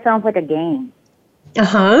all sounds like a game.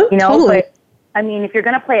 Totally. But I mean, if you're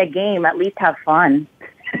going to play a game, at least have fun.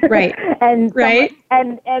 Right. and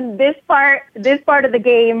this part of the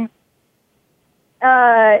game,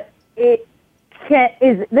 this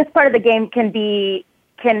part of the game can be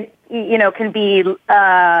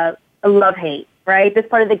a love-hate, right? This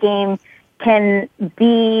part of the game can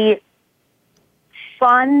be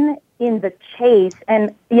fun in the chase.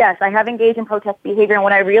 And yes, I have engaged in protest behavior. And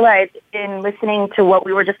what I realized in listening to what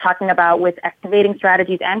we were just talking about with activating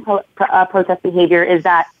strategies and protest behavior is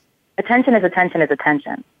that attention is attention is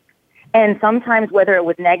attention. And sometimes, whether it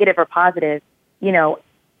was negative or positive,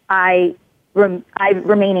 I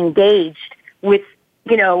remain engaged with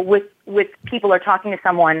people or talking to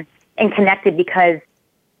someone and connected because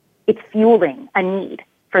it's fueling a need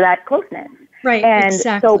for that closeness. Right. And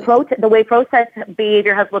exactly. so the way protest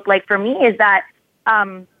behavior has looked like for me is that,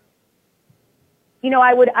 I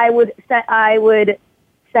would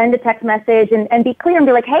send a text message and be clear and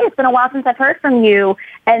be like, hey, it's been a while since I've heard from you.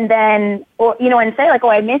 And then, and say like, oh,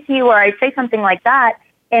 I miss you, or I'd say something like that.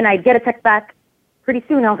 And I'd get a text back pretty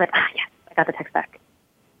soon. I was like, yes, I got the text back.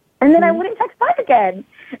 And then I wouldn't text back again.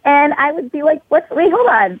 And I would be like, wait, hold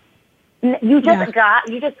on. There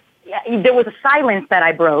was a silence that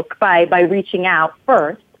I broke by reaching out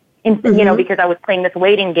first, because I was playing this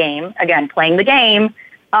waiting game, again, playing the game,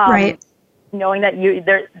 right. Knowing that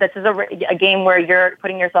this is a game where you're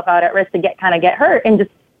putting yourself out at risk to get hurt, and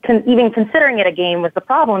just even considering it a game was the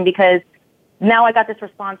problem, because now I got this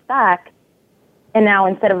response back, and now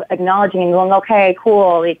instead of acknowledging and going, okay,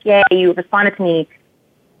 cool, like, yay, you responded to me,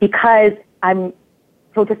 because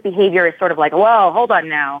protest behavior is sort of like, whoa, hold on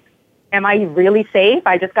now. Am I really safe?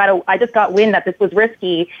 I just got wind that this was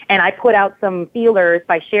risky, and I put out some feelers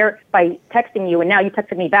by texting you, and now you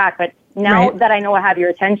texted me back. But now right. that I know I have your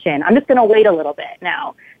attention, I'm just going to wait a little bit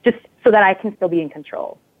now, just so that I can still be in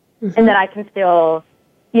control, and that I can still,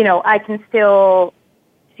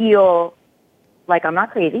 feel like I'm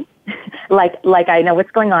not crazy, like I know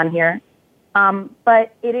what's going on here.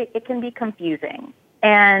 But it can be confusing,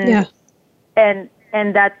 and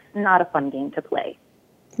that's not a fun game to play.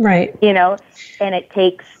 Right. And it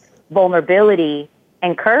takes vulnerability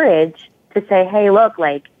and courage to say, hey, look,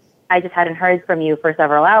 like, I just hadn't heard from you for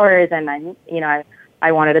several hours, and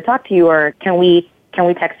I wanted to talk to you, or can we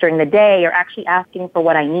text during the day, or actually asking for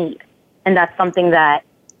what I need. And that's something that,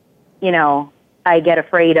 I get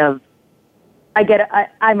afraid of.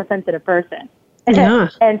 I'm a sensitive person. Yeah.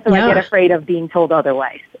 And so I get afraid of being told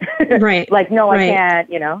otherwise. Right. Like, no, right. I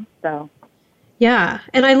can't, so. Yeah.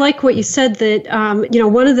 And I like what you said that,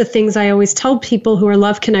 one of the things I always tell people who are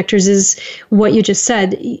love connectors is what you just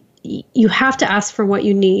said. You have to ask for what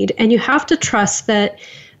you need, and you have to trust that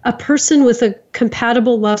a person with a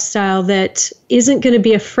compatible love style that isn't going to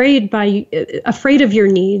be afraid of your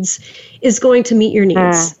needs is going to meet your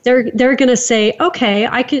needs. They're going to say, okay,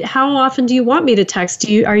 how often do you want me to text?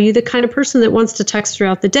 Are you the kind of person that wants to text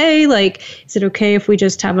throughout the day? Like, is it okay if we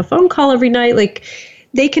just have a phone call every night? Like,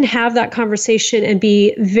 they can have that conversation and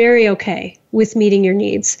be very okay with meeting your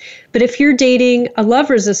needs. But if you're dating a love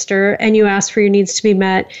resistor and you ask for your needs to be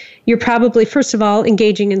met, you're probably, first of all,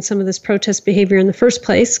 engaging in some of this protest behavior in the first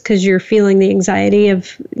place because you're feeling the anxiety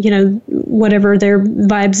of, whatever their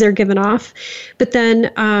vibes they're giving off. But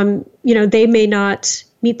then, they may not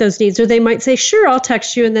meet those needs, or they might say, sure, I'll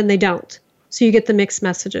text you, and then they don't. So you get the mixed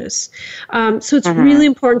messages. So it's really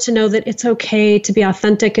important to know that it's okay to be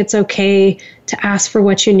authentic. It's okay to ask for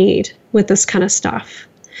what you need with this kind of stuff.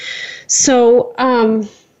 So I'm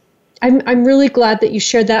really glad that you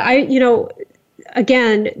shared that.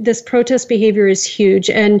 Again, this protest behavior is huge.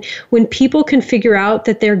 And when people can figure out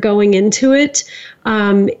that they're going into it,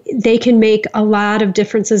 they can make a lot of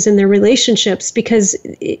differences in their relationships, because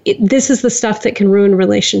this is the stuff that can ruin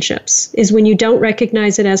relationships, is when you don't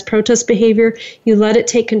recognize it as protest behavior, you let it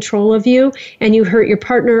take control of you, and you hurt your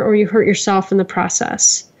partner or you hurt yourself in the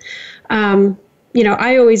process.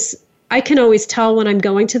 I can always tell when I'm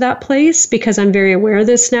going to that place because I'm very aware of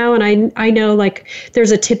this now. And I know, like,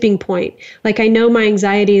 there's a tipping point. Like, I know my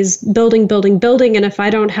anxiety is building. And if I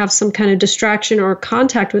don't have some kind of distraction or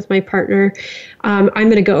contact with my partner, I'm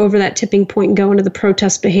going to go over that tipping point and go into the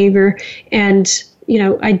protest behavior. And,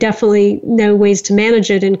 I definitely know ways to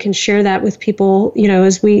manage it and can share that with people,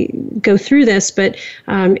 as we go through this. But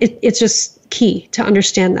it's just key to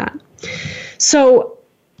understand that. So,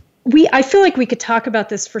 I feel like we could talk about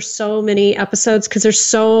this for so many episodes because there's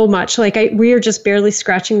so much. We are just barely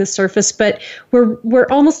scratching the surface, but we're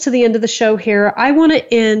almost to the end of the show here. I want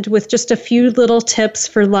to end with just a few little tips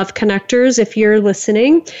for love connectors if you're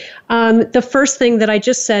listening. The first thing that I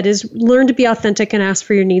just said is learn to be authentic and ask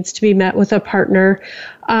for your needs to be met with a partner.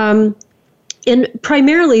 And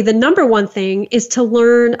primarily, the number one thing is to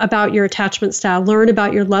learn about your attachment style, learn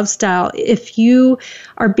about your love style. If you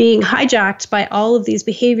are being hijacked by all of these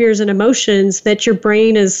behaviors and emotions that your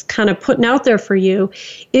brain is kind of putting out there for you,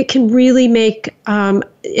 it can really make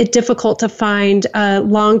it difficult to find a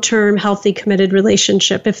long-term, healthy, committed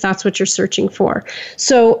relationship if that's what you're searching for.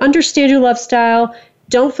 So understand your love style.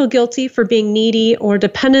 Don't feel guilty for being needy or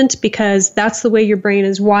dependent because that's the way your brain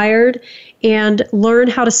is wired. And learn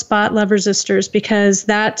how to spot love resistors because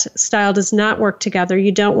that style does not work together.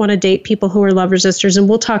 You don't want to date people who are love resistors. And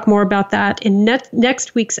we'll talk more about that in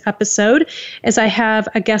next week's episode as I have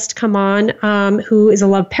a guest come on who is a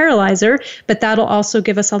love paralyzer. But that'll also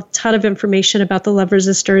give us a ton of information about the love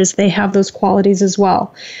resistors. They have those qualities as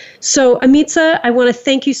well. So Amytza, I want to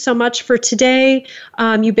thank you so much for today.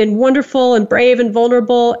 You've been wonderful and brave and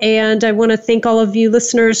vulnerable. And I want to thank all of you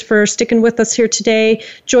listeners for sticking with us here today.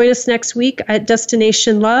 Join us next week at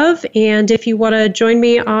Destination Love. And if you want to join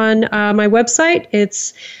me on my website,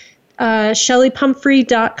 it's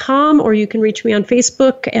ChelliPumphrey.com, or you can reach me on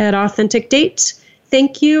Facebook at Authentic Date.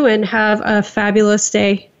 Thank you and have a fabulous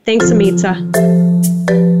day. Thanks, Amytza.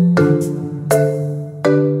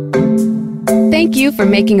 Thank you for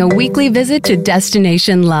making a weekly visit to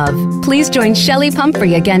Destination Love. Please join Chelli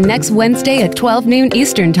Pumphrey again next Wednesday at 12 noon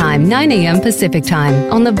Eastern Time, 9 a.m. Pacific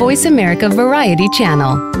Time on the Voice America Variety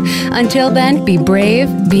Channel. Until then, be brave,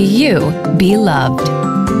 be you, be loved.